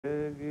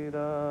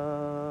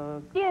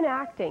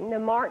Reenacting the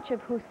march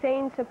of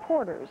Hussein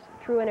supporters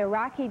through an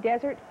Iraqi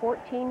desert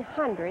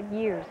 1,400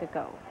 years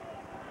ago.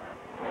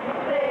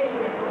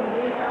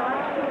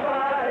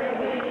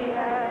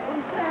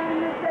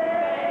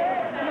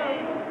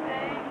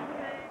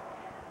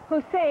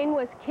 Hussein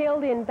was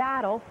killed in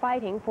battle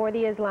fighting for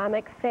the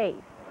Islamic faith.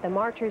 The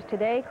marchers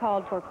today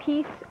called for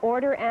peace,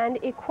 order, and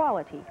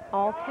equality,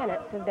 all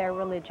tenets of their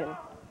religion.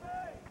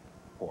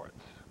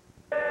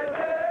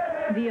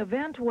 The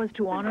event was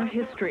to honor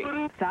history.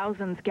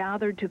 Thousands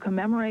gathered to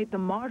commemorate the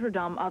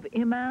martyrdom of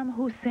Imam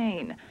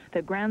Hussein,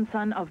 the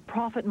grandson of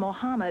Prophet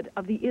Mohammad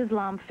of the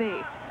Islam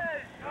faith.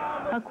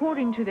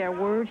 According to their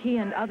word, he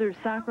and others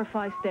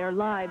sacrificed their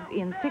lives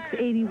in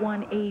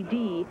 681 AD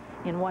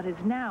in what is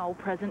now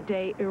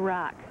present-day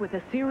Iraq, with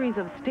a series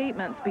of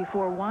statements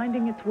before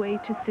winding its way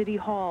to City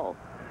Hall.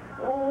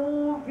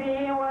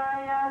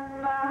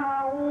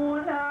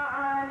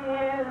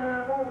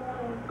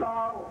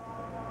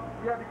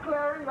 We are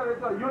declaring that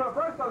it's a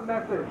universal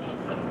message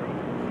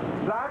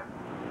that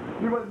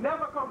we will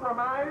never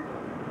compromise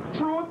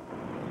truth,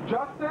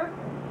 justice,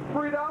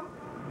 freedom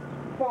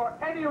for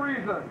any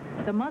reason.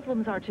 The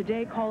Muslims are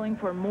today calling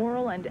for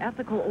moral and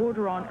ethical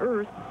order on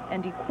earth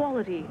and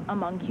equality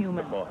among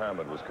humans.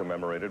 Mohammad was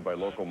commemorated by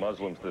local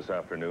Muslims this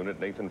afternoon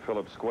at Nathan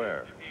Phillips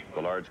Square.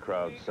 The large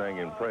crowd sang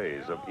in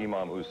praise of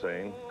Imam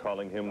Hussein,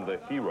 calling him the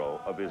hero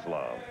of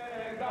Islam.